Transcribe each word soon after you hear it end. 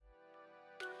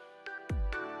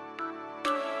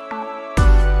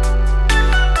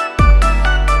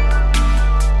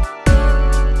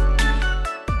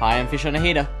Hi, I'm Fish on a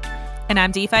Heater. And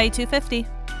I'm DeFi250.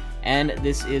 And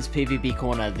this is PvP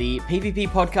Corner, the PvP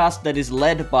podcast that is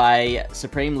led by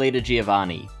Supreme Leader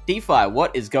Giovanni. DeFi,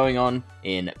 what is going on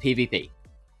in PvP?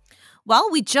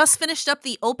 Well, we just finished up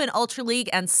the Open Ultra League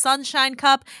and Sunshine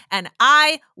Cup, and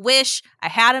I wish I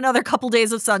had another couple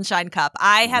days of Sunshine Cup.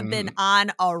 I have been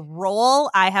on a roll.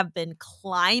 I have been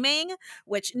climbing,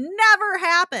 which never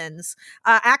happens.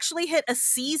 Actually hit a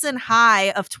season high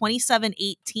of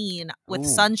 27-18 with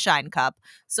Sunshine Cup.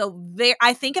 So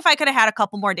I think if I could have had a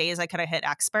couple more days, I could have hit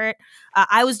Expert.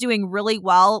 I was doing really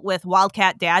well with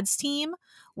Wildcat Dad's team,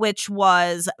 which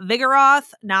was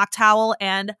Vigoroth, Noctowl,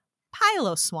 and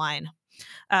Piloswine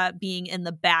being in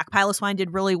the back. Piloswine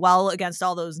did really well against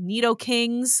all those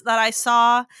Nidokings that I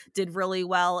saw, did really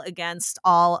well against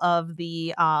all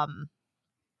the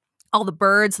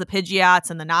birds, the Pidgeots,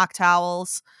 and the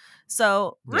Noctowls.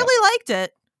 So really liked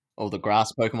it. All the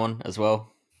grass Pokemon as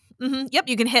well. Mm-hmm. Yep,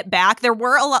 you can hit back. There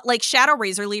were a lot, like Shadow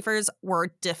Razor Leafers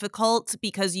were difficult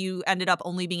because you ended up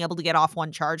only being able to get off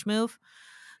one charge move.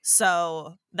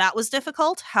 So that was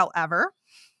difficult. However,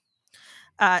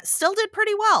 still did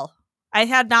pretty well. I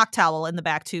had Noctowl in the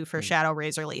back too for Shadow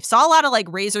Razor Leaf. Saw a lot of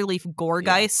like Razor Leaf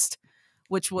Goregeist,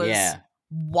 which was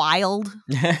wild.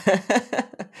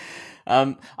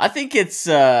 I think it's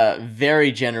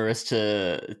very generous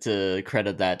to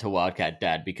credit that to Wildcat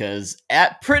Dad, because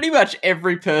pretty much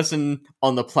every person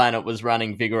on the planet was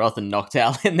running Vigoroth and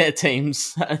Noctowl in their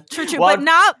teams. True, but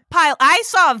not Pile. I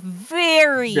saw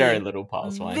very little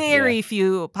Piloswine. Very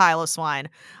few Piloswine.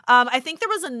 I think there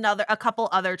was a couple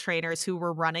other trainers who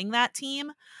were running that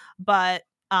team, but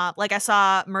like I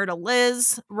saw Myrtle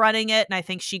Liz running it, and I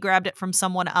think she grabbed it from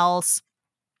someone else.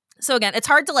 So again, it's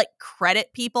hard to like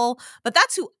credit people, but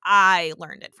that's who I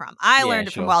learned it from. I learned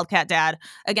it from Wildcat Dad.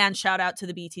 Again, shout out to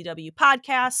the BTW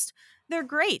podcast. They're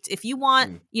great. If you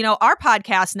want, our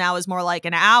podcast now is more like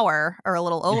an hour or a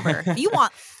little over. If you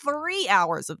want 3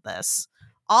 hours of this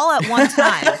all at one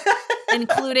time,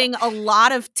 including a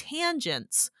lot of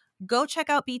tangents, go check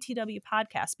out BTW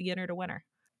podcast, Beginner to Winner.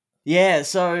 Yeah,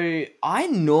 so I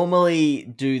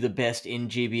normally do the best in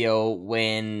GBL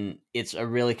when it's a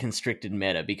really constricted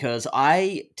meta, because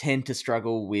I tend to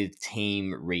struggle with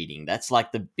team reading. That's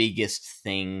like the biggest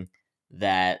thing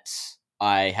that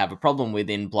I have a problem with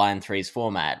in Blind 3's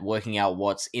format, working out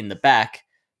what's in the back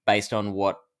based on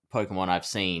what Pokemon I've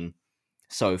seen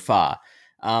so far.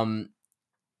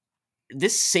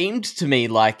 This seemed to me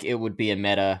like it would be a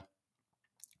meta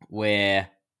where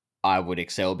I would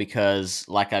excel, because,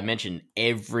 like I mentioned,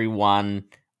 everyone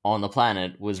on the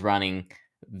planet was running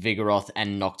Vigoroth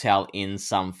and Noctowl in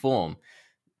some form.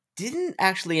 Didn't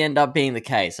actually end up being the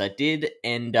case. I did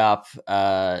end up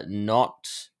not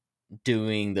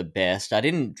doing the best. I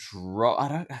didn't drop.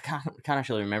 I can't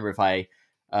actually remember if I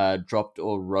dropped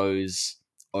or rose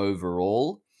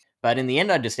overall. But in the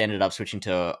end, I just ended up switching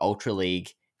to Ultra League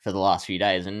for the last few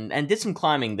days and did some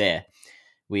climbing there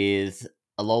with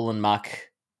Alolan Muck,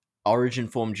 Origin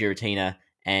Form Giratina,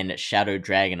 and Shadow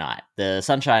Dragonite. The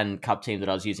Sunshine Cup team that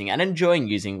I was using and enjoying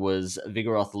using was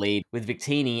Vigoroth lead with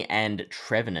Victini and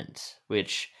Trevenant,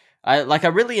 which I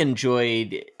really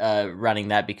enjoyed running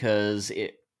that, because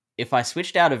if I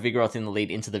switched out of Vigoroth in the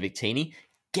lead into the Victini,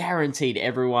 guaranteed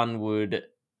everyone would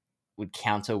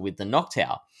counter with the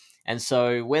Noctowl. And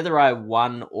so whether I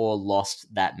won or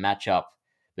lost that matchup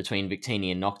between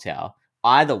Victini and Noctowl,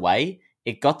 either way,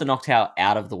 it got the Noctowl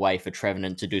out of the way for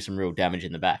Trevenant to do some real damage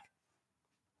in the back.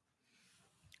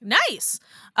 Nice.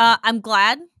 I'm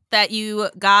glad that you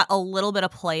got a little bit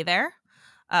of play there.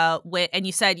 And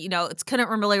you said, couldn't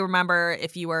really remember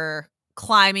if you were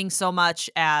climbing so much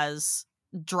as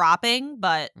dropping,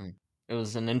 but it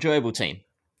was an enjoyable team.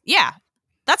 Yeah.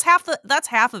 That's half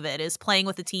of it, is playing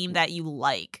with a team that you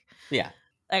like. Yeah.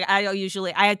 Like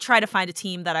I try to find a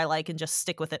team that I like and just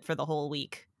stick with it for the whole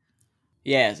week.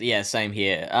 Yeah, same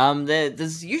here.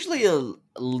 There's usually a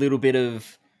little bit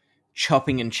of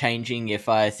chopping and changing if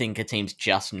I think a team's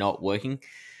just not working.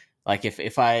 Like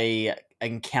if I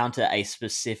encounter a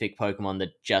specific Pokemon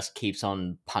that just keeps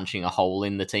on punching a hole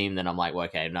in the team, then I'm like, well,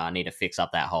 okay, no, I need to fix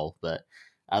up that hole. But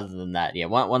other than that, yeah,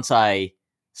 once I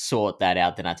sort that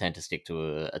out, then I tend to stick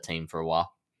to a team for a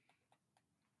while.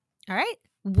 All right.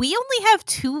 We only have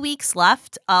 2 weeks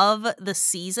left of the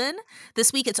season.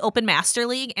 This week it's Open Master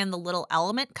League and the Little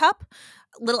Element Cup.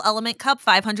 Little Element Cup,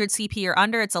 500 CP or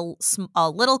under. It's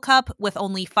a little cup with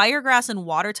only Fire, Grass, and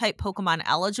Water type Pokemon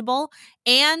eligible,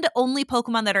 and only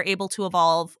Pokemon that are able to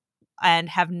evolve and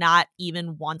have not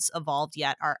even once evolved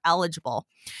yet are eligible.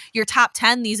 Your top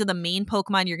 10, these are the main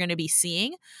Pokemon you're going to be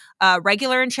seeing.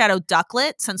 Regular and Shadow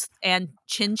Ducklet and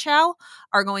Chinchou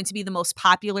are going to be the most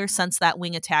popular since that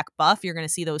wing attack buff. You're going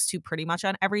to see those two pretty much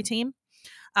on every team.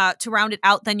 To round it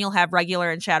out, then you'll have Regular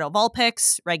and Shadow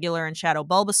Vulpix, Regular and Shadow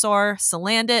Bulbasaur,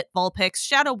 Salandit, Vulpix,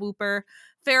 Shadow Wooper,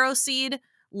 Ferroseed,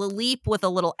 Lileep with a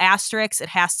little asterisk. It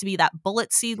has to be that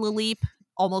Bullet Seed Lileep.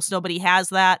 Almost nobody has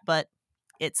that, but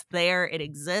it's there. It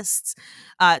exists.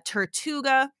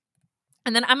 Tortuga.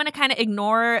 And then I'm going to kind of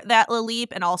ignore that Lileep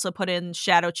and also put in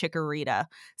Shadow Chikorita.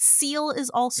 Seal is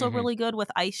also really good with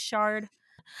Ice Shard.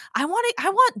 I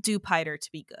want Dewpider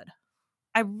to be good.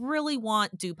 I really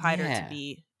want Dewpider to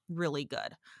be really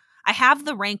good. I have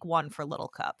the rank 1 for Little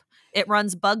Cup. It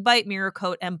runs Bug Bite, Mirror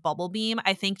Coat, and Bubble Beam.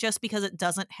 I think just because it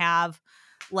doesn't have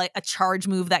like a charge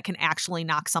move that can actually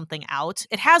knock something out.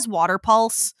 It has Water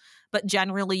Pulse, but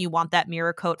generally you want that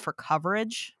Mirror Coat for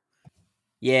coverage.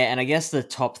 Yeah, and I guess the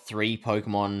top 3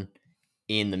 Pokemon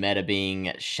in the meta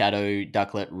being Shadow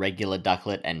Ducklet, Regular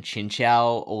Ducklet, and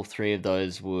Chinchou. All 3 of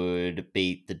those would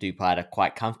beat the Dewpider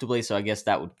quite comfortably, so I guess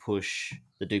that would push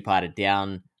the Dewpider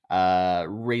down a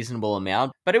reasonable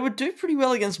amount, but it would do pretty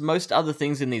well against most other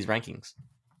things in these rankings.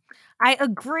 I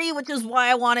agree, which is why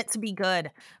I want it to be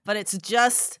good, but it's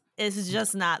just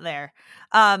not there.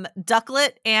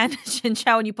 Ducklet and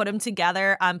Chinchou, when you put them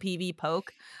together on PV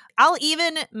Poke, I'll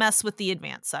even mess with the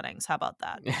advanced settings. How about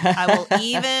that? I will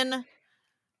even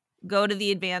go to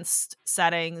the advanced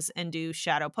settings and do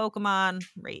Shadow Pokemon,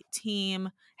 rate team.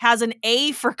 Has an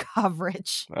A for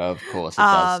coverage. Of course it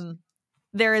does.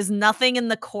 There is nothing in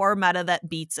the core meta that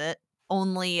beats it,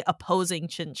 only opposing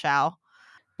Chinchou.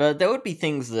 But there would be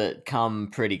things that come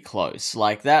pretty close.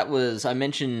 Like that was, I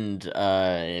mentioned,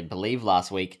 I believe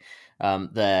last week,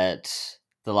 that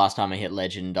the last time I hit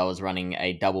Legend, I was running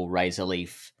a double Razor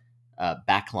Leaf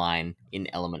backline in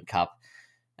Element Cup.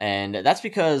 And that's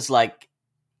because, like,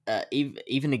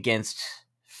 even against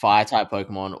Fire-type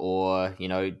Pokemon or,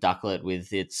 Ducklet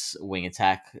with its wing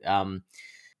attack,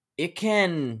 it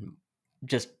can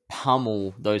just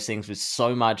pummel those things with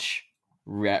so much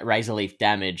Razor Leaf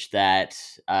damage that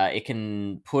it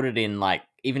can put it in, like,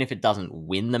 even if it doesn't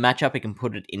win the matchup, it can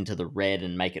put it into the red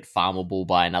and make it farmable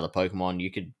by another Pokemon. You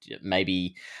could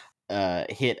maybe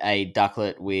hit a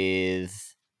Ducklet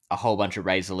with a whole bunch of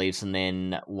Razor Leaves, and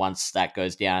then once that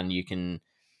goes down, you can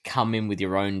come in with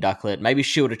your own Ducklet, maybe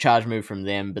shield a charge move from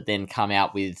them, but then come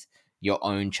out with your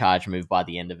own charge move by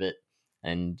the end of it,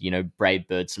 and, Brave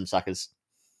Bird some suckers.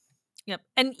 Yep.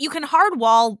 And you can hard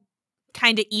wall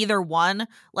kind of either one,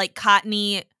 like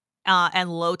Cottony and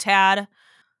Lotad,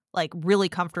 like really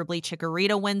comfortably.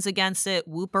 Chikorita wins against it.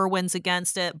 Wooper wins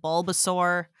against it.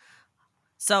 Bulbasaur.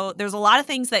 So there's a lot of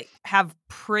things that have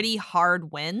pretty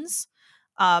hard wins.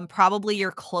 Probably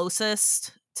your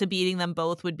closest to beating them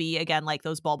both would be, again, like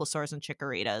those Bulbasaurs and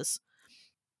Chikoritas.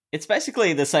 It's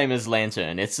basically the same as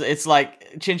Lantern. It's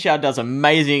like Chinchou does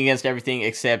amazing against everything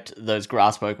except those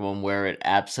grass Pokemon where it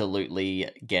absolutely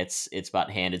gets its butt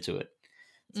handed to it.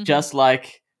 It's just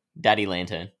like Daddy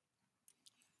Lantern.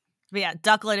 But yeah,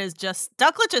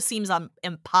 Ducklet just seems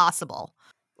impossible.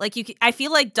 Like I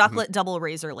feel like Ducklet double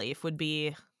Razor Leaf would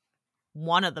be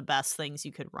one of the best things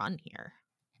you could run here.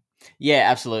 Yeah,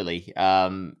 absolutely.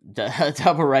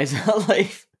 Double Razor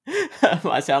Leaf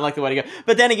might sound like the way to go.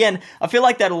 But then again, I feel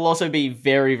like that'll also be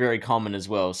very, very common as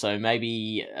well. So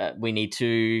maybe we need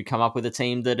to come up with a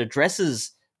team that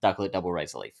addresses Ducklet double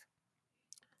Razor Leaf.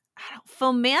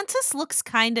 Fomantis looks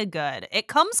kind of good. It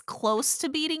comes close to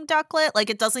beating Ducklet. Like,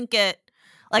 it doesn't get,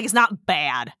 like, it's not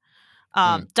bad.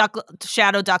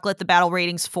 Shadow Ducklet, the battle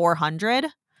rating's 400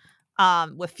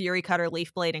 with Fury Cutter,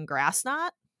 Leaf Blade, and Grass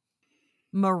Knot.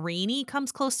 Marini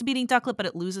comes close to beating Ducklet, but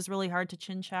it loses really hard to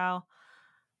Chinchou.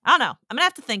 I don't know. I'm going to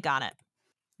have to think on it.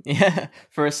 Yeah,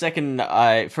 for a second,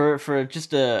 for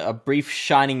just a brief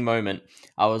shining moment,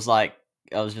 I was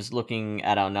just looking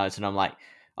at our notes and I'm like,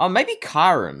 oh, maybe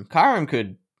Kyurem. Kyurem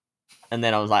could. And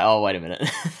then I was like, oh, wait a minute.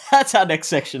 That's our next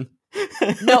section.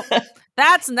 Nope.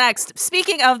 That's next.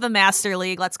 Speaking of the Master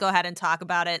League, let's go ahead and talk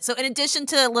about it. So in addition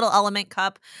to Little Element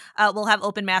Cup, we'll have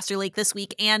Open Master League this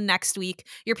week and next week.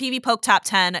 Your PV Poke Top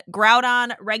 10,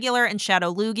 Groudon, Regular and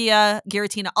Shadow Lugia,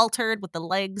 Giratina Altered with the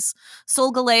legs,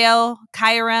 Solgaleo,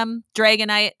 Kyurem,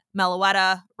 Dragonite,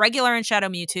 Meloetta, Regular and Shadow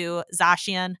Mewtwo,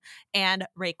 Zacian, and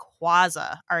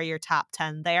Rayquaza are your top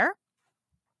 10 there.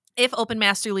 If Open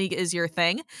Master League is your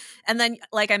thing. And then,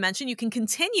 like I mentioned, you can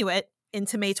continue it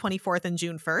into May 24th and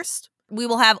June 1st. We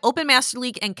will have Open Master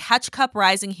League and Catch Cup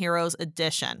Rising Heroes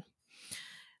Edition.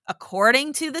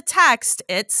 According to the text,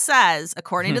 it says,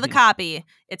 according to the copy,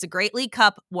 it's a Great League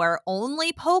Cup where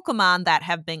only Pokemon that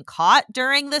have been caught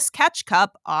during this catch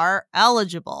cup are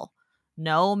eligible.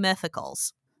 No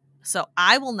mythicals. So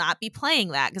I will not be playing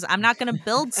that because I'm not going to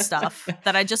build stuff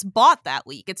that I just bought that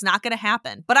week. It's not going to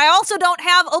happen. But I also don't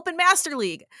have Open Master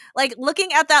League. Like,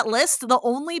 looking at that list, the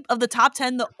only of the top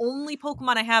 10, the only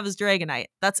Pokemon I have is Dragonite.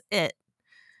 That's it.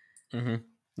 Mm-hmm.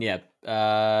 Yeah.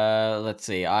 Let's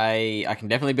see. I can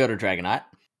definitely build a Dragonite.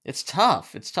 It's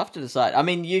tough. It's tough to decide. I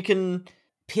mean, you can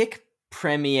pick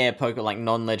premier Pokemon, like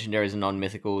non-legendaries and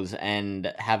non-mythicals,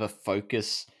 and have a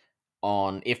focus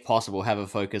on, if possible, have a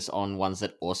focus on ones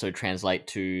that also translate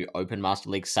to Open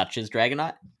Master League, such as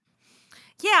Dragonite.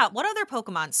 Yeah, what other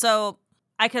Pokemon? So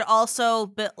I could also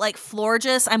build, like,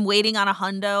 Florges. I'm waiting on a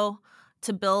hundo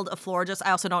to build a Florges. I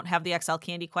also don't have the XL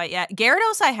candy quite yet.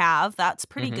 Gyarados I have. That's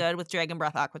pretty good with Dragon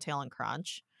Breath, Aqua Tail, and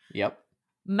Crunch. Yep.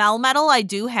 Melmetal I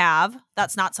do have.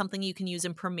 That's not something you can use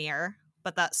in Premier,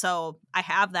 but so I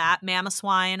have that.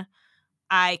 Mamoswine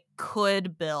I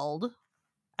could build.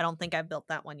 I don't think I've built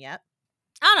that one yet.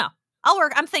 I don't know. I'll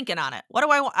work. I'm thinking on it. What do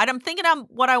I want? I'm thinking on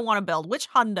what I want to build. Which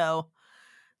hundo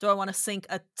do I want to sink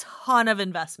a ton of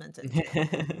investment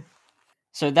into?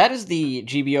 So that is the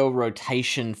GBO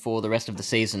rotation for the rest of the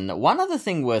season. One other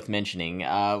thing worth mentioning,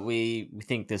 we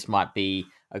think this might be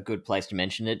a good place to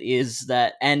mention it, is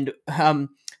that, and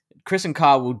Chris and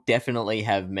Carl will definitely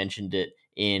have mentioned it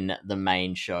in the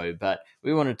main show, but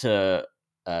we wanted to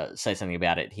say something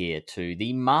about it here too.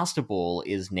 The Master Ball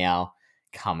is now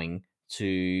coming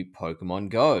to Pokemon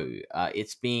Go.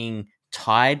 It's being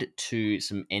tied to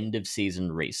some end of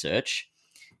season research.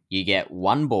 You get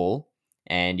one ball,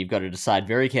 and you've got to decide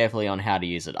very carefully on how to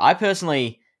use it. I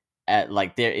personally,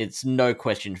 it's no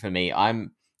question for me.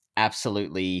 I'm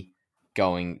absolutely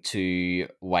going to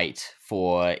wait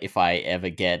for if I ever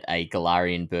get a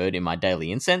Galarian bird in my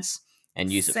daily incense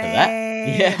and use it for that.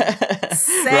 Yeah.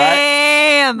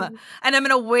 Same. Right? And I'm going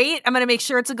to wait. I'm going to make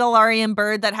sure it's a Galarian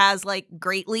bird that has, like,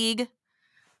 Great League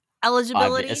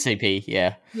eligibility. A CP,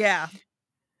 yeah. Yeah.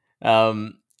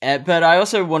 But I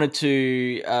also wanted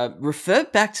to refer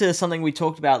back to something we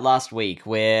talked about last week,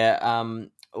 where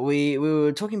we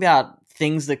were talking about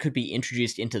things that could be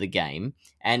introduced into the game,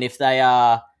 and if they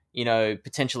are,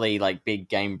 potentially like big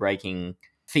game breaking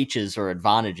features or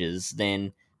advantages,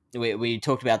 then we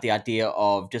talked about the idea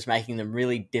of just making them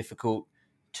really difficult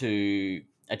to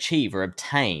achieve or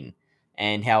obtain.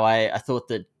 And how I thought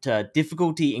that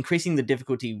increasing the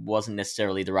difficulty wasn't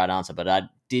necessarily the right answer, but I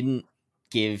didn't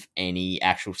give any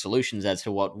actual solutions as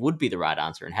to what would be the right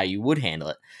answer and how you would handle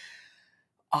it.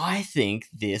 I think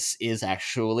this is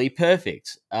actually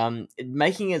perfect.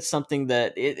 Making it something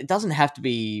that it doesn't have to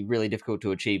be really difficult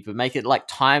to achieve, but make it like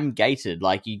time gated,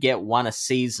 like you get one a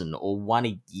season or one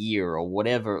a year or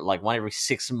whatever, like one every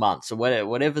 6 months or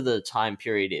whatever the time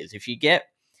period is. If you get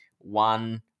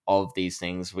one of these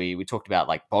things, we talked about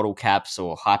like bottle caps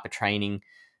or hyper training,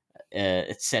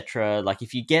 etc. Like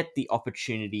if you get the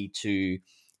opportunity to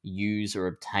use or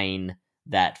obtain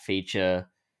that feature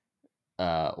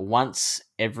once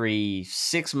every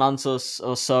 6 months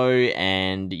or so,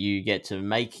 and you get to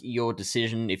make your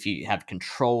decision if you have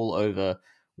control over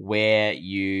where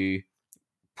you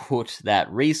put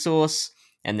that resource,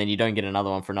 and then you don't get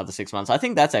another one for another 6 months. I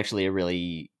think that's actually a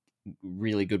really,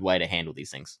 really good way to handle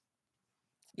these things.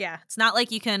 Yeah, it's not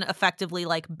like you can effectively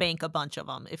like bank a bunch of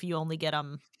them if you only get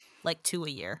them like 2 a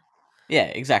year. Yeah,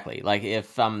 exactly. Like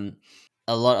if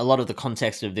a lot of the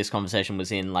context of this conversation was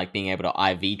in like being able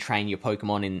to IV train your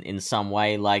Pokemon in some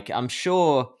way. Like I'm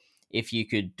sure if you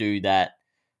could do that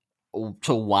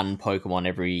to one Pokemon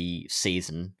every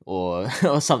season or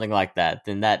or something like that,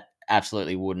 then that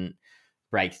absolutely wouldn't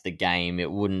break the game.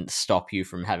 It wouldn't stop you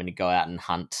from having to go out and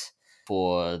hunt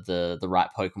for the right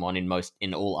Pokemon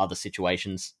in all other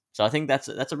situations. So I think that's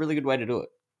a really good way to do it.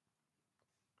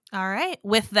 All right.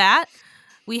 With that,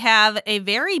 we have a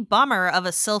very bummer of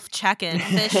a Sylph check-in.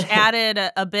 Fish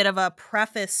added a bit of a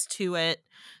preface to it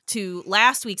to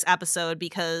last week's episode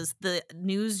because the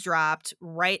news dropped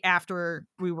right after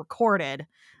we recorded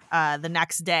the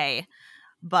next day.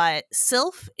 But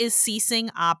Sylph is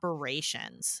ceasing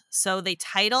operations. So they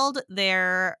titled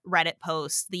their Reddit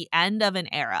post "The End of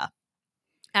an Era."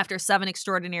 After 7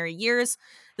 extraordinary years,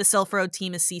 the Sylph Road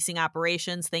team is ceasing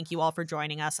operations. Thank you all for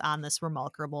joining us on this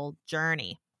remarkable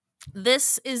journey.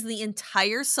 This is the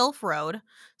entire Sylph Road,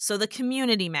 so the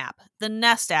community map, the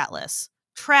Nest Atlas,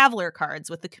 traveler cards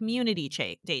with the community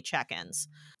day check-ins,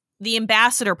 the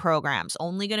ambassador programs,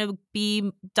 only going to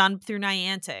be done through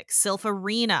Niantic. Sylph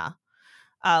Arena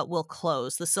will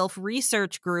close. The Sylph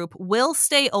Research Group will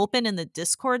stay open in the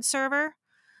Discord server,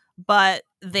 but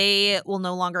they will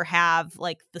no longer have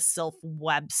like the Sylph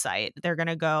website. They're going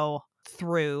to go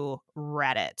through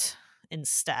Reddit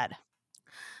instead.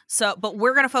 So, but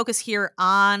we're going to focus here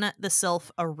on the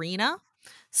Sylph Arena.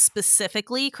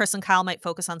 Specifically, Chris and Kyle might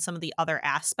focus on some of the other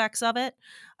aspects of it.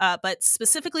 But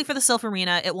specifically for the Sylph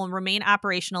Arena, it will remain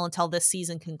operational until this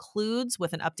season concludes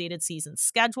with an updated season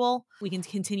schedule. We can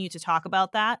continue to talk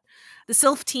about that. The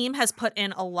Sylph team has put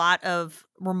in a lot of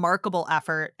remarkable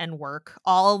effort and work,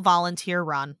 all volunteer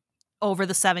run, over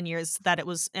the 7 years that it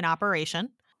was in operation.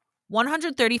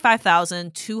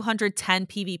 135,210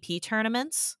 PvP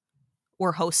tournaments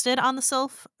were hosted on the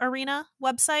Sylph Arena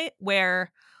website,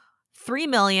 where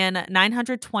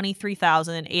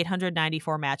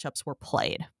 3,923,894 matchups were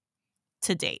played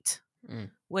to date,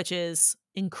 which is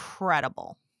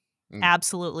incredible.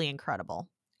 Absolutely incredible.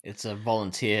 It's a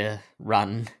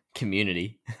volunteer-run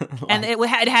community. And it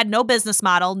had no business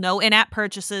model, no in-app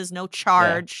purchases, no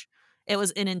charge. Yeah. It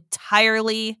was an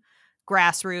entirely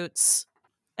grassroots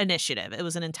initiative. It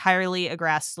was an entirely a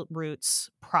grassroots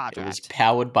project. It was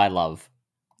powered by love.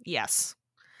 Yes.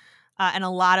 And a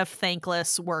lot of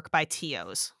thankless work by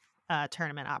TOs,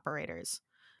 tournament operators.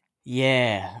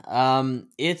 Yeah,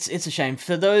 it's a shame.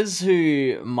 For those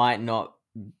who might not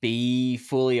be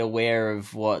fully aware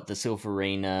of what the Sylph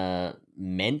Arena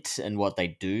meant and what they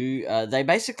do, they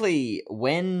basically,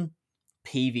 when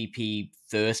PvP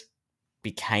first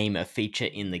became a feature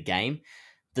in the game,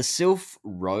 the Sylph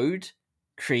Road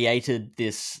created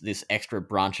this extra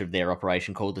branch of their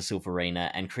operation called the Sylph Arena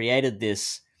and created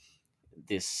this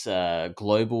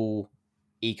global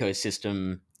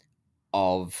ecosystem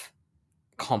of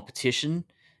competition,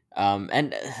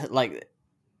 and like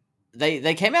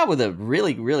they came out with it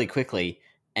really quickly,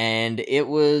 and it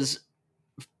was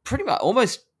pretty much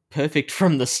almost perfect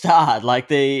from the start. Like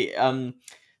the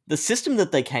system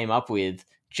that they came up with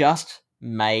just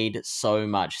made so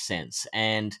much sense,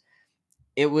 and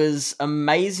it was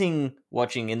amazing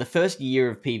watching in the first year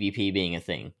of PvP being a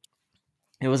thing.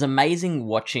 It was amazing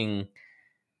watching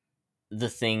the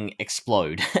thing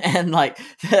explode and like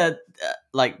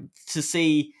to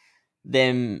see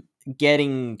them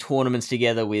getting tournaments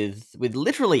together with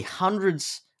literally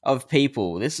hundreds of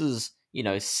people. This is,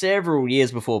 several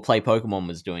years before Play Pokemon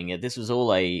was doing it. This was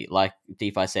all a, like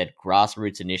DeFi said,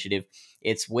 grassroots initiative.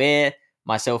 It's where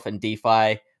myself and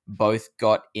DeFi both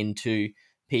got into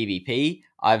PvP.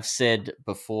 I've said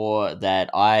before that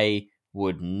I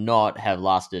would not have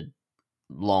lasted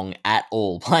long at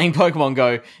all playing Pokemon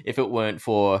Go if it weren't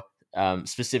for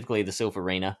specifically the Sylph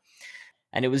Arena.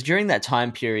 And it was during that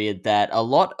time period that a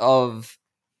lot of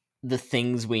the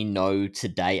things we know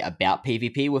today about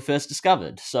PvP were first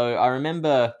discovered. So I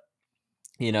remember,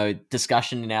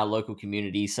 discussion in our local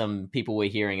community, some people were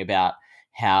hearing about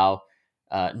how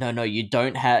no, you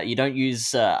don't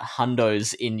use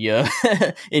hundos in your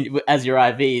as your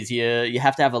IVs. You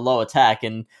have to have a low attack.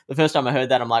 And the first time I heard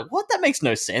that, I'm like, what? That makes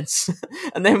no sense.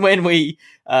 And then when we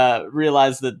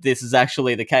realized that this is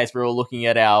actually the case, we're all looking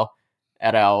at our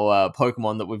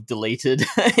Pokemon that we've deleted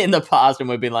in the past, and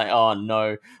we've been like, oh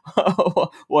no,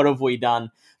 what have we done?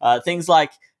 Things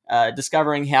like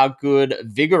discovering how good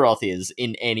Vigoroth is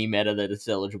in any meta that it's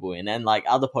eligible in, and like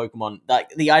other Pokemon, like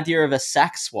the idea of a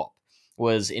sack swap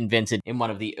was invented in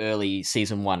one of the early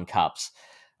Season 1 Cups.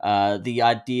 The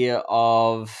idea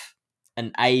of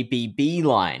an ABB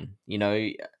line,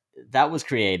 that was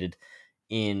created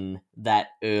in that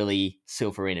early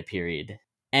Sylph Arena period.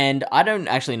 And I don't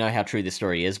actually know how true this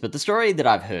story is, but the story that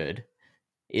I've heard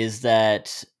is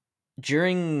that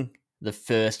during the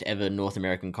first ever North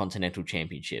American Continental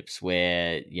Championships,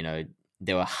 where,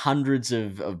 there were hundreds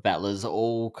of battlers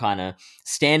all kind of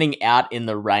standing out in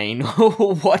the rain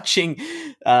watching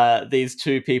these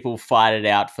two people fight it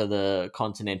out for the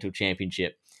Continental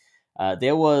Championship.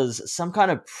 There was some kind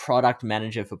of product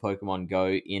manager for Pokemon Go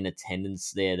in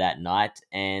attendance there that night,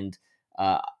 and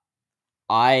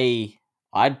I'd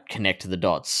connect to the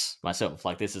dots myself.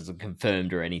 Like, this isn't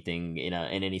confirmed or anything in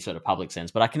any sort of public sense,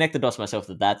 but I connect the dots myself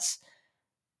that that's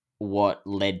what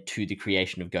led to the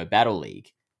creation of Go Battle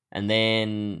League. And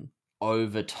then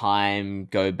over time,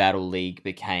 Go Battle League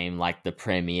became like the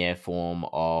premier form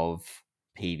of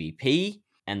PvP,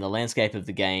 and the landscape of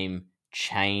the game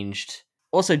changed.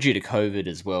 Also due to COVID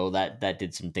as well, that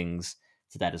did some things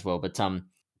to that as well. But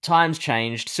times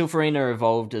changed. Sylph Arena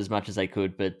evolved as much as they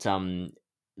could, but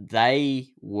they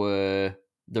were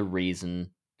the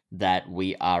reason that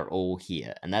we are all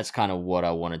here, and that's kind of what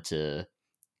I wanted to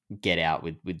get out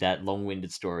with that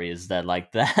long-winded story, is that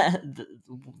like that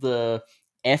the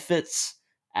efforts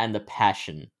and the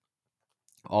passion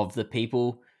of the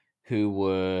people who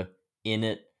were in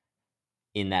it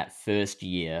in that first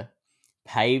year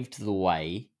paved the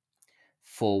way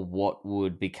for what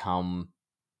would become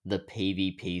the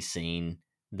PvP scene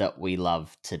that we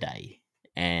love today.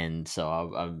 And so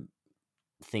I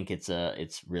think it's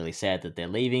really sad that they're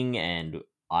leaving, and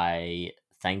I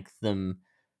thank them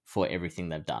for everything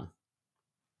they've done.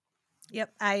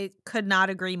 Yep, I could not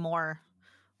agree more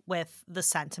with the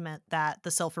sentiment that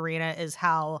the Sylph Arena is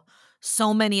how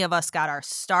so many of us got our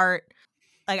start.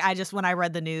 Like, when I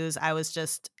read the news, I was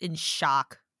just in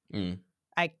shock. Mm,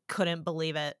 I couldn't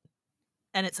believe it.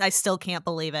 And I still can't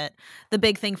believe it. The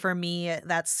big thing for me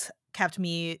that's kept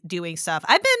me doing stuff.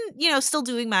 I've been, still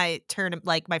doing my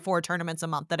my 4 tournaments a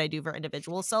month that I do for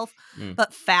individual self, mm,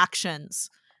 but factions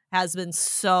has been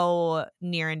so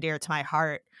near and dear to my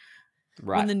heart.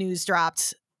 When right. the news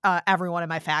dropped, everyone in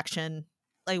my faction,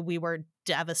 like, we were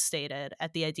devastated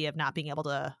at the idea of not being able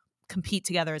to compete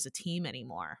together as a team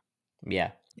anymore.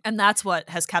 Yeah. And that's what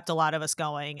has kept a lot of us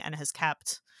going and has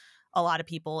kept a lot of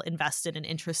people invested and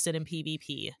interested in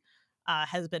PvP,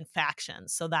 has been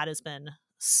factions. So that has been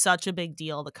such a big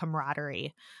deal, the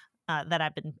camaraderie that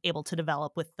I've been able to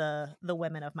develop with the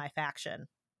women of my faction.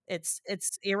 It's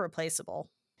irreplaceable.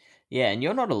 Yeah, and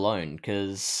you're not alone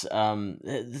because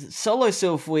solo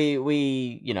Sylph,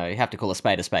 we have to call a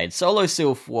spade a spade. Solo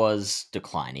Sylph was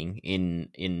declining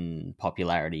in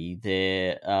popularity.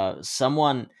 There,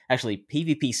 someone actually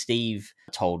PvP Steve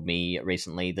told me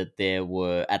recently that there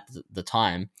were at the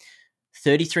time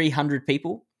 3,300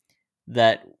 people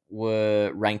that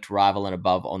were ranked rival and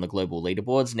above on the global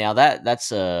leaderboards. Now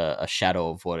that's a shadow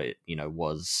of what it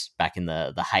was back in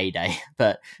the heyday.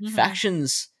 But Hmm.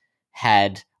 factions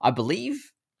had, I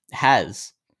believe,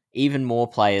 has even more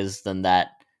players than that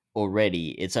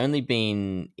already. It's only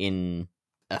been in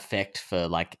effect for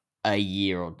like a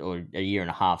year or a year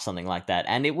and a half, something like that,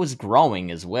 and it was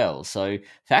growing as well. So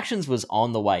factions was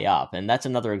on the way up, and that's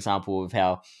another example of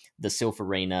how the Sylph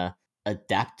Arena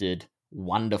adapted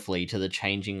wonderfully to the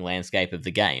changing landscape of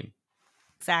the game.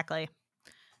 Exactly.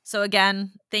 So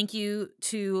again, thank you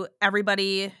to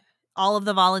everybody, all of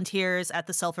the volunteers at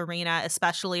the Sylph Arena,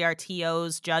 especially our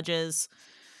TOs, judges.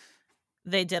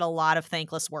 They did a lot of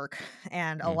thankless work,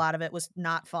 and a Mm. lot of it was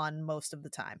not fun most of the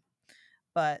time.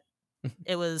 But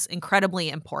it was incredibly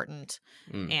important.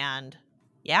 Mm. And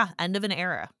yeah, end of an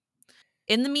era.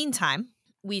 In the meantime,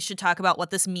 we should talk about what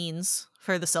this means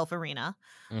for the Sylph Arena.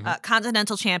 Hmm.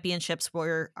 Continental championships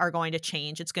are going to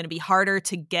change. It's going to be harder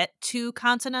to get to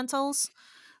continentals.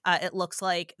 It looks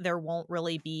like there won't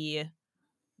really be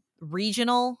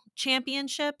regional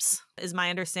championships, is my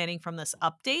understanding from this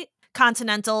update.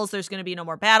 Continentals, there's going to be no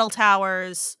more battle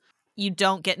towers. You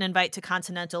don't get an invite to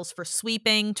continentals for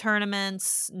sweeping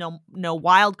tournaments, no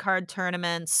wild card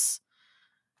tournaments,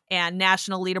 and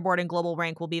national leaderboard and global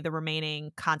rank will be the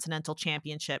remaining continental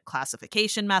championship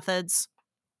classification methods.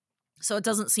 So it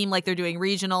doesn't seem like they're doing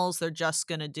regionals, they're just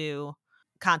going to do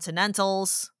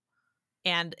continentals,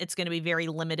 and it's going to be very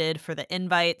limited for the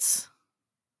invites.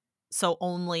 So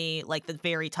only like the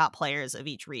very top players of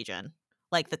each region,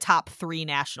 like the top 3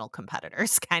 national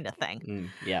competitors kind of thing.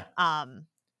 Yeah. Um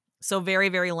so very,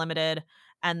 very limited.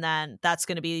 And then that's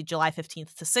going to be July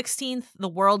 15th to 16th. The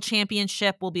World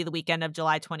Championship will be the weekend of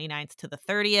July 29th to the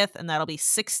 30th, and that'll be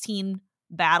 16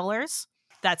 battlers.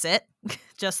 That's it.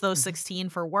 Just those Mhm. 16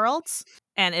 for Worlds.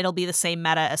 And it'll be the same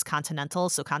meta as Continental.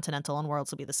 So Continental and Worlds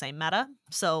will be the same meta.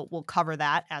 So we'll cover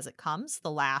that as it comes,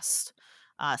 the last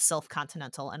Sylph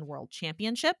Continental and World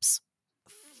Championships.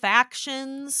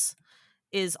 Factions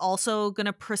is also going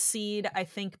to proceed, I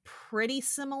think, pretty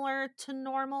similar to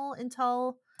normal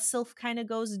until Sylph kind of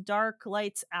goes dark,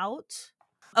 lights out.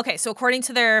 Okay, so according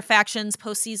to their factions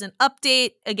postseason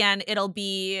update, again, it'll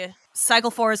be Cycle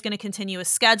 4 is going to continue as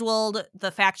scheduled.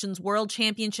 The factions World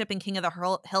Championship and King of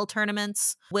the Hill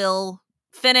tournaments will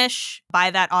finish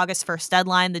by that August 1st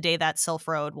deadline, the day that Sylph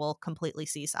Road will completely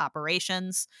cease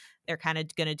operations. They're kind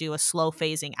of going to do a slow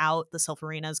phasing out. The Sylph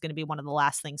Arena is going to be one of the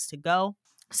last things to go.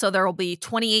 So there will be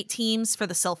 28 teams for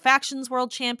the Sylph Factions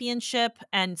World Championship,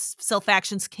 and Sylph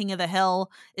Factions King of the Hill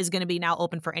is going to be now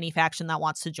open for any faction that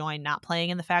wants to join not playing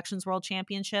in the Factions World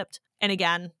Championship. And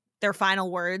again, their final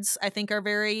words, I think, are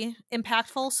very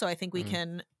impactful. So I think we Mm.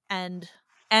 can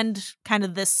end kind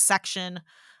of this section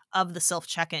of the Sylph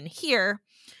check-in here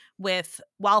with,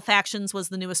 while Factions was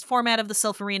the newest format of the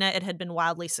Sylph Arena, it had been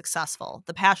wildly successful.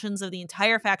 The passions of the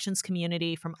entire Factions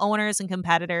community, from owners and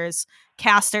competitors,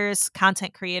 casters,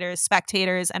 content creators,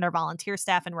 spectators, and our volunteer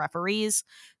staff and referees,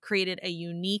 created a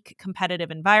unique competitive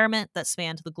environment that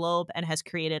spanned the globe and has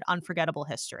created unforgettable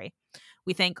history.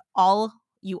 We thank all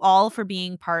you all for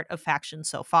being part of Factions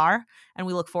so far, and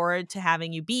we look forward to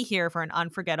having you be here for an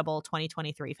unforgettable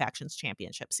 2023 Factions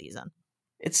Championship season.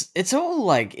 It's all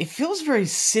like, it feels very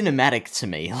cinematic to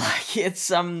me. Like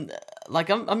it's like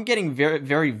I'm getting very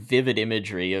very vivid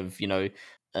imagery of,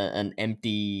 an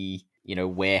empty,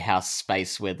 warehouse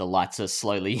space where the lights are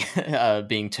slowly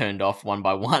being turned off one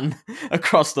by one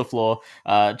across the floor.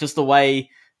 Just the way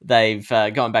they've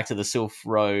going back to the Sylph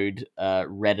Road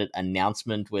Reddit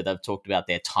announcement where they've talked about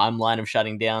their timeline of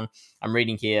shutting down. I'm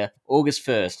reading here, August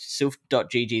 1st,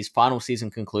 Sylph.gg's final season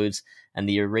concludes, and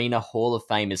the Arena Hall of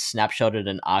Fame is snapshotted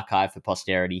and archived for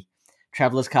posterity.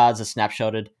 Travelers cards are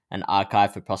snapshotted and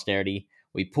archived for posterity.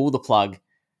 We pull the plug,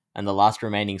 and the last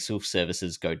remaining Sylph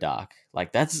services go dark.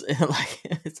 Like that's like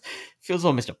it feels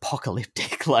almost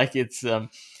apocalyptic. Like it's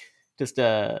just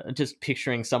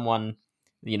picturing someone,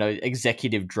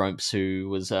 Executive Dromps, who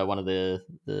was one of the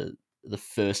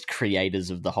first creators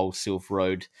of the whole Sylph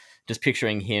Road. Just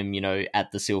picturing him,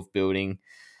 at the Sylph building,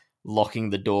 locking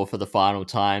the door for the final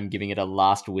time, giving it a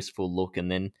last wistful look, and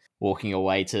then walking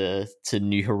away to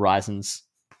new horizons.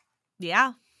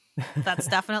 Yeah, that's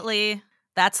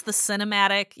that's the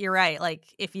cinematic. You're right. Like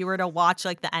if you were to watch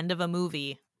like the end of a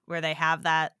movie where they have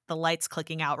the lights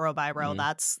clicking out row by row,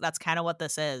 that's kind of what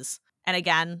this is. And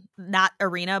again, not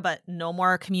arena, but no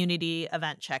more community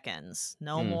event check-ins.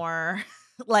 No more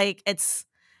like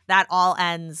that all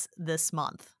ends this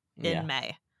month in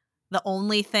May. The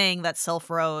only thing that Sylph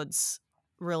Road's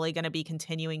really going to be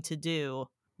continuing to do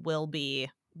will be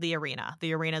the arena.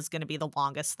 The arena is going to be the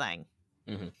longest thing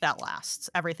that lasts.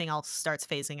 Everything else starts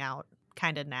phasing out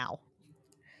kind of now.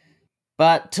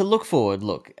 But to look forward,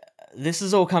 this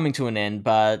is all coming to an end,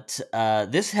 but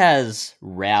this has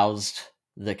roused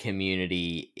the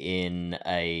community in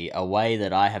a way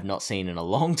that I have not seen in a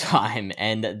long time.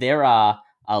 And there are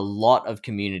a lot of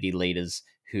community leaders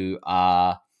who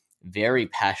are very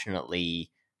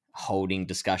passionately holding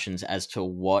discussions as to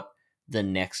what the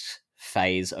next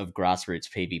phase of grassroots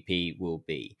PvP will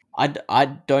be. I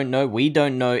don't know. We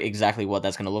don't know exactly what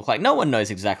that's going to look like. No one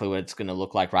knows exactly what it's going to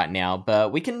look like right now,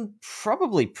 but we can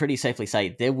probably pretty safely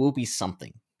say there will be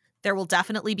something. There will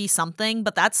definitely be something,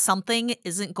 but that something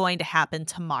isn't going to happen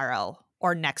tomorrow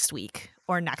or next week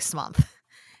or next month.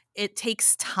 It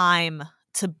takes time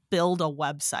to build a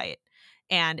website.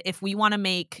 And if we want to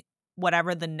make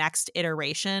whatever the next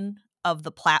iteration of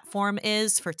the platform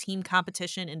is for team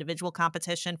competition, individual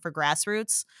competition, for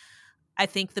grassroots, I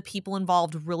think the people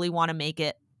involved really want to make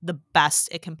it the best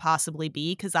it can possibly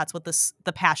be, because that's what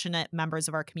the passionate members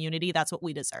of our community, that's what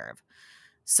we deserve.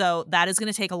 So that is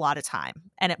going to take a lot of time,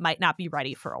 and it might not be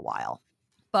ready for a while.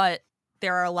 But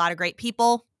there are a lot of great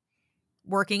people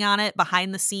working on it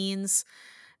behind the scenes,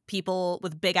 people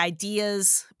with big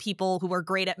ideas, people who are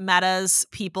great at metas,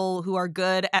 people who are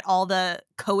good at all the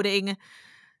coding,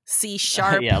 C#,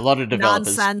 a lot of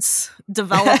developers. Nonsense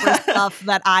developer stuff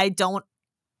that I don't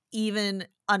even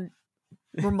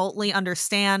remotely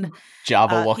understand.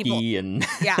 Java Walkie and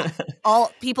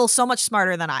all people so much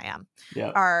smarter than I am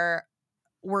are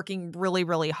working really,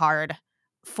 really hard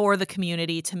for the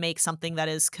community to make something that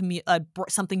is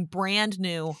something brand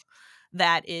new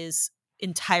that is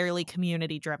entirely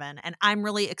community driven. And I'm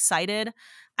really excited.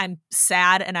 I'm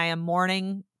sad and I am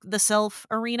mourning the Sylph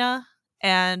Arena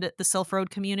and the Sylph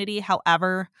Road community.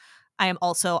 However, I am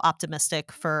also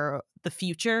optimistic for the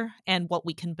future and what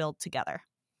we can build together.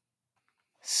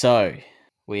 So,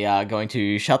 we are going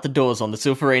to shut the doors on the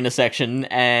Sylph Arena section,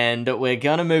 and we're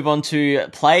going to move on to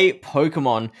Play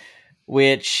Pokemon,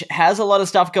 which has a lot of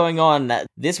stuff going on.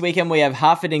 This weekend we have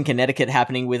Hartford in Connecticut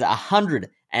happening with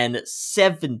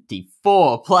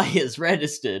 174 players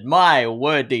registered. My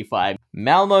word, D5.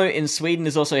 Malmo in Sweden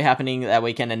is also happening that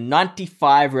weekend, and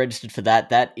 95 registered for that.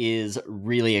 That is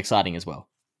really exciting as well.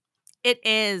 It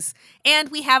is. And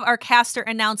we have our caster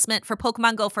announcement for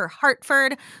Pokemon Go for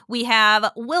Hartford. We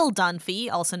have Will Dunphy,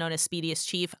 also known as Speediest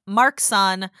Chief, Mark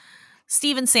Sun,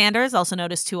 Steven Sanders, also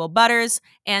known as 20 Butters,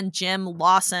 and Jim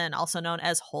Lawson, also known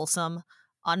as Wholesome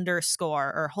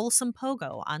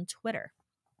Pogo on Twitter.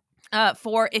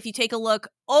 For if you take a look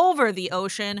over the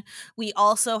ocean, we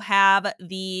also have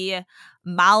the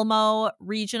Malmo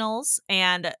regionals,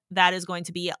 and that is going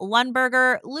to be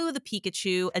Lundberger, Lou the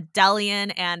Pikachu,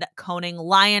 Adelian, and Koning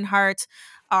Lionheart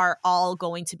are all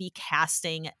going to be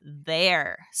casting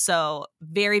there. So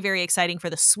very, very exciting for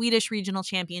the Swedish regional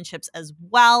championships as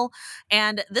well.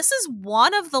 And this is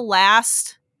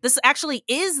this actually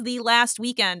is the last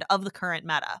weekend of the current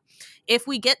meta. If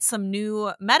we get some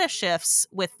new meta shifts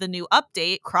with the new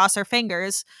update, cross our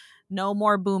fingers, no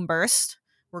more Boom Burst.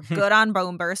 We're good on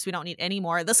Boom Burst. We don't need any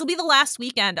more. This will be the last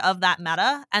weekend of that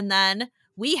meta. And then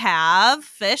we have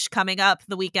Fish coming up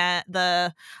the weekend.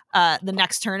 The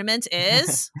next tournament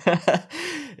is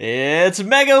It's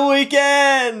Mega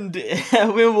Weekend!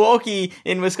 Milwaukee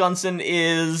in Wisconsin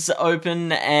is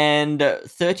open, and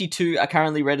 32 are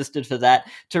currently registered for that.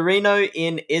 Torino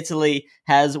in Italy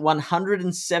has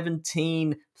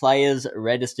 117 players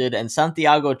registered, and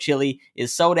Santiago, Chile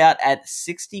is sold out at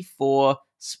 64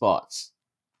 spots.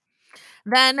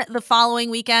 Then the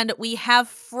following weekend, we have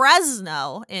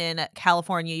Fresno in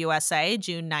California, USA,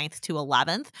 June 9th to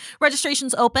 11th.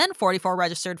 Registration's open, 44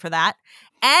 registered for that.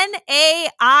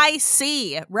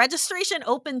 NAIC, registration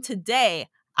open today.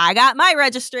 I got my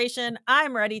registration.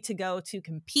 I'm ready to go to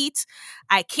compete.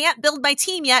 I can't build my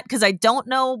team yet because I don't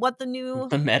know what the new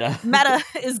meta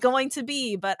is going to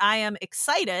be, but I am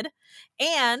excited.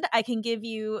 And I can give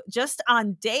you, just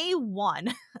on day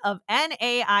one of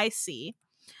NAIC,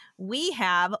 we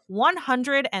have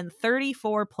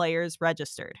 134 players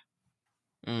registered.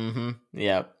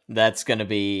 Yeah, that's going to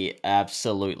be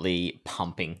absolutely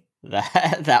pumping.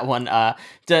 That one.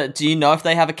 Do you know if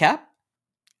they have a cap?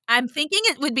 I'm thinking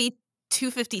it would be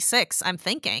 256. I'm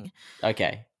thinking.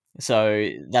 Okay, so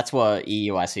that's what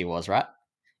EUIC was, right?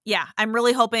 Yeah, I'm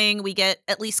really hoping we get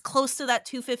at least close to that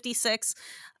 256.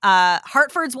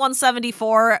 Hartford's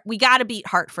 174. We got to beat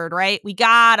Hartford, right? We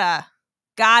gotta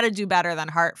do better than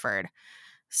Hartford.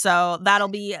 So that'll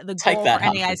be the goal for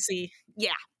NAIC.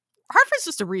 Yeah. Hartford's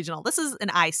just a regional. This is an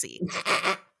IC.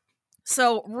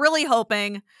 So really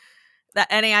hoping that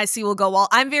NAIC will go well.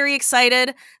 I'm very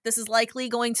excited. This is likely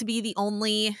going to be the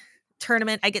only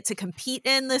tournament I get to compete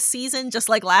in this season. Just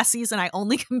like last season, I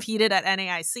only competed at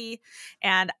NAIC.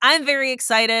 And I'm very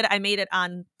excited. I made it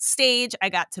on stage. I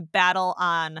got to battle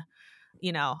on,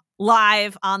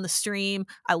 live on the stream.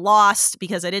 I lost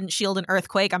because I didn't shield an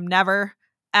earthquake. I'm never,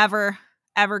 ever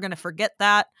going to forget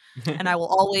that. And I will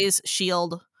always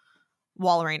shield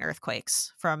wall rain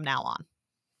earthquakes from now on.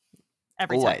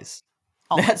 Every Always. Time.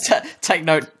 Always. Take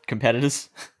note, competitors.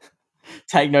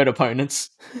 Take note, opponents.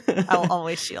 I'll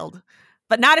always shield.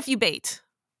 But not if you bait.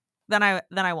 Then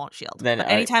I won't shield. But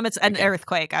anytime it's an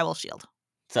earthquake, I will shield.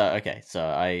 So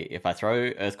if I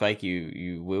throw earthquake,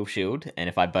 you will shield, and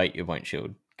if I bait, you won't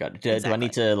shield. Do I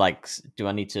need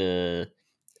to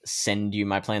send you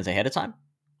my plans ahead of time?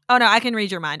 Oh no, I can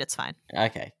read your mind. It's fine.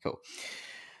 Okay, cool.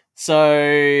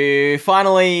 So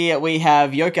finally, we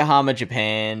have Yokohama,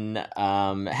 Japan,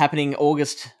 happening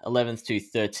August 11th to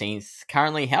 13th.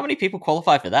 Currently, how many people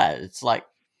qualify for that? It's like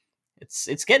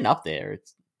it's getting up there.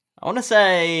 I want to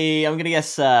say, I'm gonna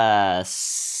guess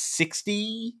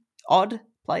 60 odd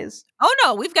players. Oh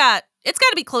no, it's got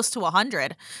to be close to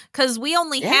 100 because we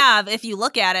only have, if you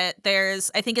look at it,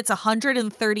 I think it's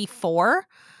 134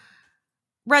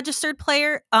 registered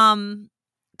player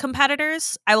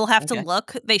competitors. I will have to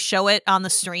look. They show it on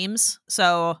the streams,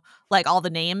 so like all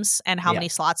the names and how many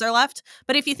slots are left.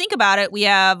 But if you think about it, we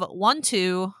have 1,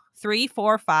 2, 3,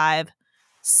 4, 5,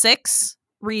 6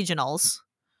 regionals,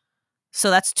 so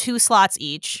that's 2 slots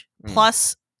each,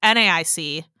 plus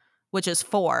NAIC, which is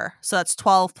 4, so that's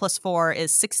 12 plus 4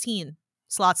 is 16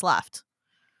 slots left.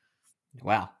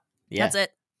 Wow. Yeah,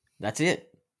 that's it.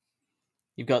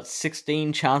 You've got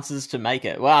 16 chances to make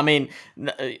it. Well, I mean,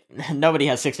 nobody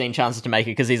has 16 chances to make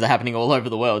it because these are happening all over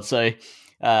the world. So,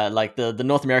 like the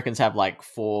North Americans have like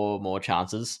 4 more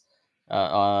chances.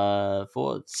 8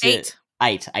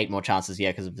 more chances,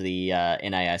 because of the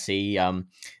NAIC.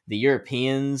 The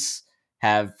Europeans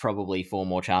have probably 4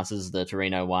 more chances, the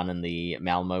Torino one and the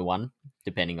Malmo one,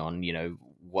 depending on,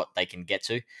 what they can get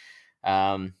to.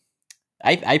 APAC,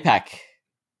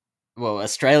 well,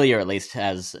 Australia at least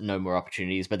has no more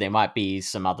opportunities, but there might be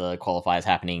some other qualifiers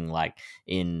happening, like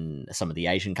in some of the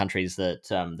Asian countries that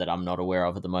I'm not aware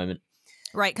of at the moment.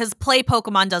 Right, because Play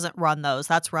Pokemon doesn't run those.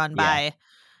 That's run by,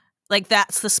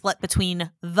 that's the split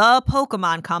between the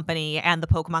Pokemon Company and the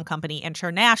Pokemon Company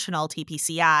International,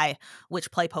 TPCI,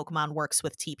 which Play Pokemon works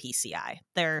with TPCI.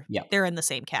 They're in the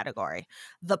same category.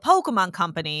 The Pokemon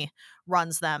Company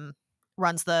runs the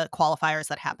qualifiers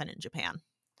that happen in Japan.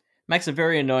 Makes it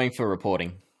very annoying for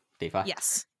reporting, DeFi.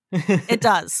 Yes, it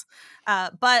does.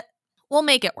 But we'll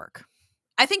make it work.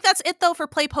 I think that's it, though, for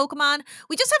Play Pokemon.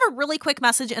 We just have a really quick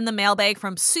message in the mailbag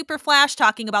from Super Flash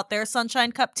talking about their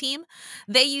Sunshine Cup team.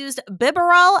 They used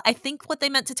Bibarel. I think what they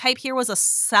meant to type here was a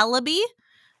Celebi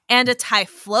and a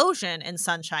Typhlosion in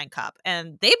Sunshine Cup.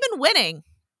 And they've been winning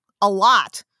a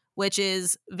lot, which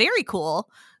is very cool.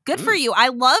 Good for you. I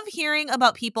love hearing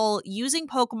about people using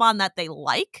Pokemon that they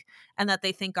like and that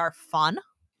they think are fun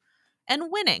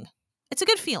and winning. It's a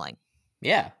good feeling.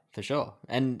 Yeah, for sure.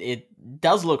 And it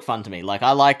does look fun to me. Like,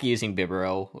 I like using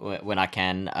Bibarel when I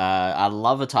can. I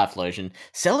love a Typhlosion.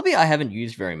 Celebi I haven't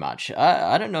used very much.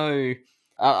 I don't know.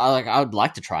 I would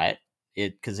like to try it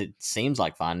because it seems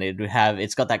like fun.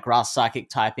 It's got that grass psychic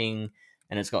typing,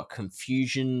 and it's got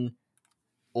confusion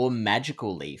or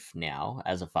magical leaf now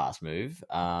as a fast move.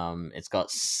 It's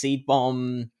got seed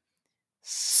bomb,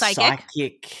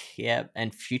 Psychic. yep,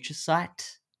 and future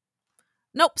sight.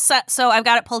 Nope. So I've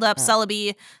got it pulled up. Oh.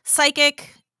 Celebi,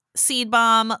 Psychic, Seed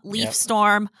Bomb, Leaf Yep.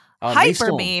 Storm, Oh, Hyper Leaf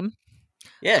Storm. Beam,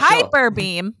 Yeah, Hyper sure.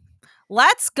 Beam.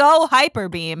 Let's go Hyper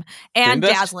Beam and Boomburst?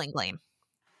 Dazzling Gleam.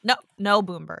 No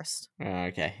Boom Burst.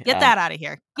 Okay. Get that out of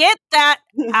here. Get that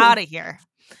out of here.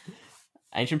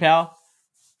 Ancient Power?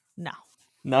 No.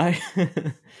 No.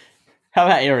 How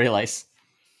about Aerial Ace?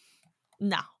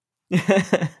 No.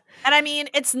 And I mean,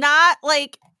 it's not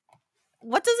like,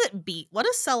 what does it beat? What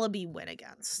does Celebi win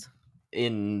against?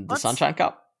 In the Sunshine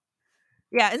Cup?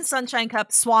 Yeah, in Sunshine Cup,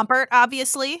 Swampert,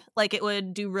 obviously. Like, it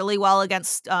would do really well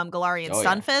against Galarian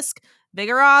Stunfisk,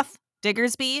 Vigoroth,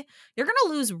 Diggersby. You're going to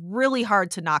lose really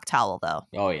hard to Noctowl, though.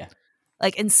 Oh, yeah.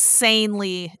 Like,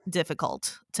 insanely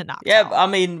difficult to Noctowl. Yeah, I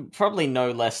mean, probably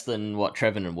no less than what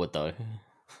Trevenant would, though.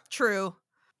 True.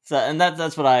 So, and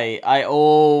that's what I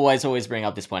always bring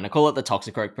up this point. I call it the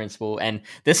Toxicroak principle, and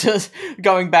this is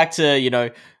going back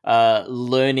to,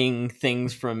 learning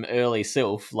things from early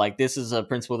Sylph. Like, this is a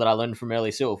principle that I learned from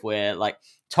early Sylph, where, like,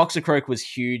 Toxicroak was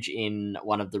huge in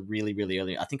one of the really, really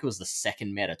early, I think it was the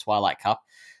second meta, Twilight Cup.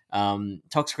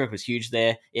 Toxicroak was huge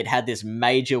there. It had this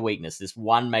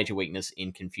one major weakness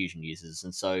in Confusion users,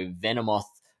 and so Venomoth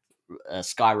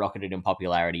skyrocketed in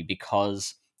popularity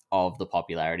because of the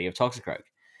popularity of Toxicroak.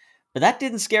 But that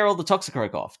didn't scare all the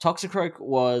Toxicroak off. Toxicroak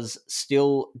was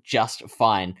still just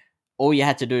fine. All you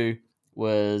had to do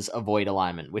was avoid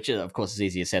alignment, which, of course, is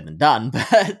easier said than done.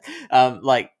 But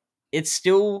it's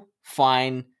still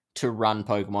fine to run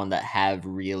Pokemon that have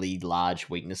really large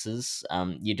weaknesses.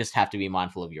 You just have to be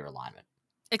mindful of your alignment.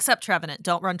 Except Trevenant.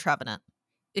 Don't run Trevenant.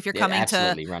 If you're coming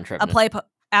to run a play,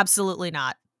 absolutely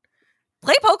not.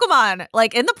 Play Pokemon,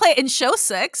 like in Show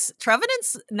 6,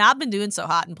 Trevenant's not been doing so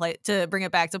hot in play to bring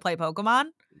it back to play Pokemon.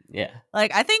 Yeah.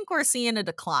 Like, I think we're seeing a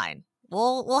decline.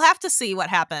 We'll have to see what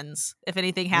happens, if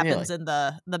anything happens in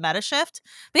the meta shift.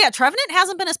 But yeah, Trevenant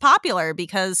hasn't been as popular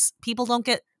because people don't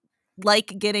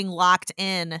getting locked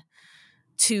in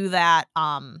to that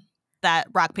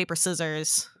rock, paper,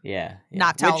 scissors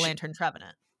Noctowl Lantern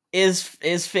Trevenant. Is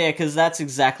fair, because that's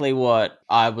exactly what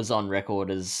I was on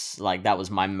record as, like, that was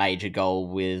my major goal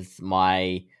with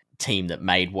my team that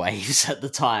made waves at the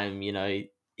time.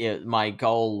 My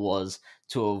goal was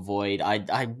to avoid,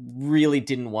 I really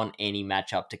didn't want any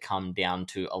matchup to come down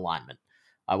to alignment.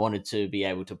 I wanted to be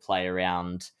able to play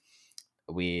around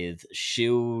with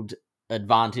shield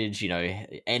advantage,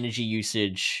 energy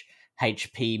usage,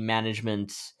 HP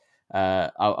management. I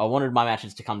wanted my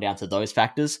matches to come down to those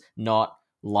factors, not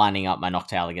lining up my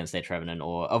Noctowl against their Trevenant,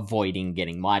 or avoiding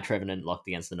getting my Trevenant locked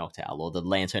against the Noctowl, or the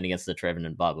Lantern against the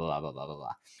Trevenant, blah, blah, blah, blah, blah,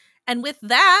 blah. And with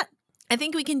that, I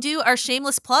think we can do our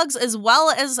shameless plugs as well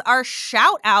as our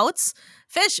shout outs.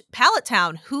 Fish, Pallet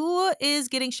Town, who is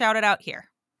getting shouted out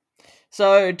here?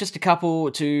 So, just a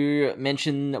couple to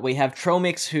mention. We have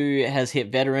Trollmix, who has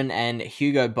hit Veteran, and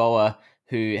Hugo Boa,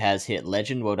 who has hit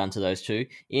Legend. Well done to those two.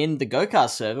 In the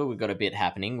GoCast server, we've got a bit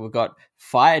happening. We've got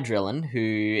Fire Drillin,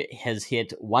 who has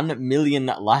hit 1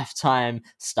 million lifetime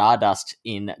Stardust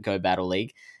in Go Battle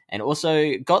League, and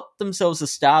also got themselves a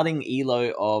starting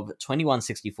elo of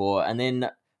 2164, and then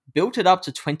built it up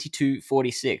to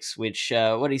 2246, which,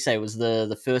 what did he say, was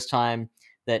the first time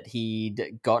that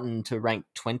he'd gotten to rank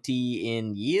 20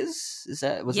 in years?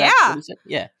 That what he said?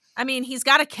 Yeah. I mean, he's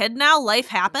got a kid now. Life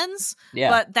happens. Yeah.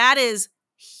 But that is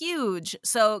huge.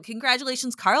 So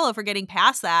congratulations, Carlo, for getting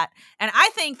past that. And I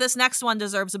think this next one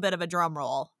deserves a bit of a drum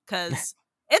roll, because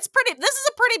this is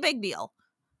a pretty big deal.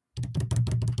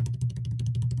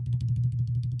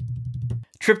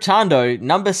 Triptando,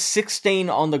 number 16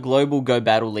 on the Global Go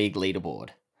Battle League leaderboard.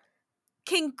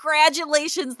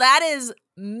 Congratulations. That is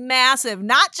massive.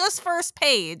 Not just first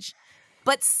page,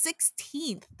 but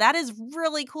 16th. That is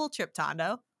really cool,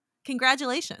 Triptando.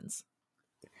 Congratulations.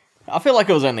 I feel like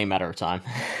it was only a matter of time.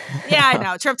 Yeah, I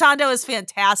know. Triptando is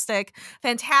fantastic.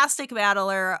 Fantastic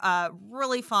battler.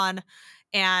 Really fun.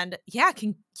 And yeah,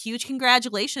 huge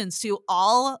congratulations to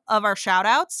all of our shout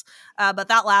outs. But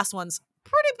that last one's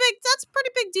pretty big. That's a pretty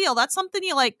big deal. That's something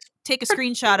you take a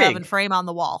screenshot of and frame on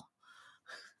the wall.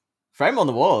 Frame on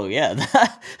the wall, yeah.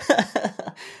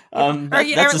 Or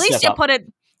at least you put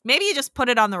it, maybe you just put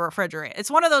it on the refrigerator.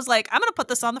 It's one of those, I'm going to put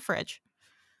this on the fridge.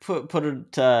 Put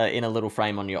it in a little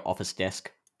frame on your office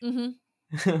desk.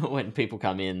 Mm-hmm. When people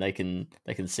come in, they can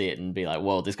see it and be like,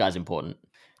 "Whoa, this guy's important."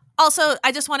 Also,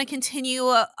 I just want to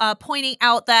continue pointing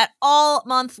out that all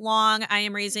month long, I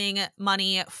am raising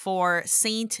money for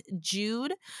St.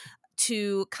 Jude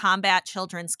to combat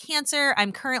children's cancer.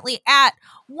 I'm currently at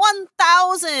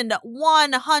 $1,100,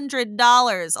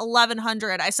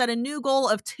 $1,100. I set a new goal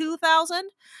of $2,000.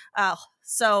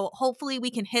 So hopefully we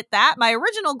can hit that. My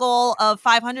original goal of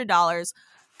 $500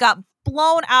 got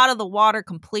blown out of the water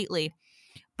completely.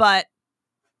 But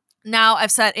now I've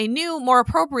set a new, more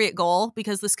appropriate goal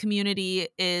because this community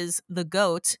is the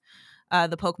GOAT,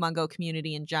 the Pokemon Go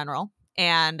community in general.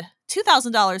 And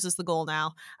 $2,000 is the goal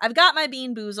now. I've got my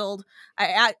Bean Boozled.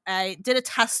 I did a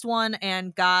test one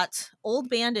and got Old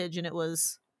Bandage, and it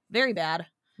was very bad.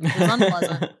 It was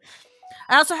unpleasant.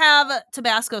 I also have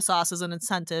Tabasco sauce as an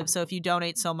incentive, so if you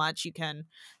donate so much, you can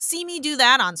see me do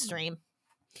that on stream.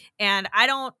 And I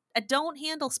don't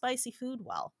handle spicy food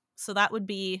well, so that would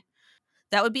be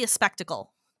a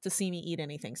spectacle to see me eat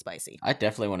anything spicy. I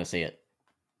definitely want to see it.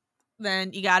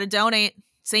 Then you got to donate.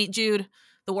 St. Jude,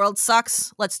 the world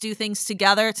sucks. Let's do things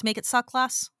together to make it suck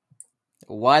less.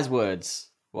 Wise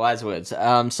words. Wise words.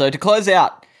 So to close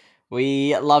out,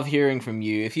 we love hearing from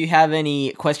you. If you have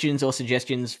any questions or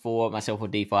suggestions for myself or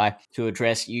DeFi to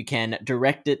address, you can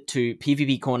direct it to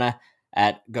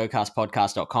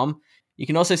pvpcorner@gocastpodcast.com. You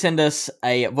can also send us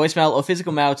a voicemail or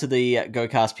physical mail to the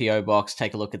GoCast PO box.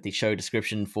 Take a look at the show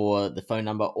description for the phone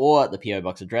number or the PO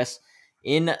box address.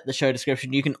 In the show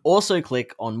description, you can also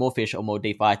click on More Fish or More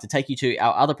DeFi to take you to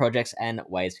our other projects and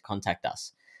ways to contact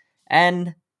us.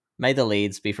 And may the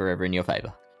leads be forever in your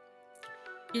favor.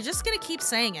 You're just going to keep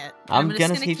saying it. I'm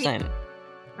going to keep saying it.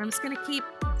 I'm just going to keep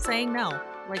saying no.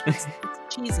 Like, it's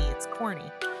cheesy. It's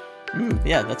corny.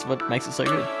 Yeah, that's what makes it so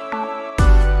good.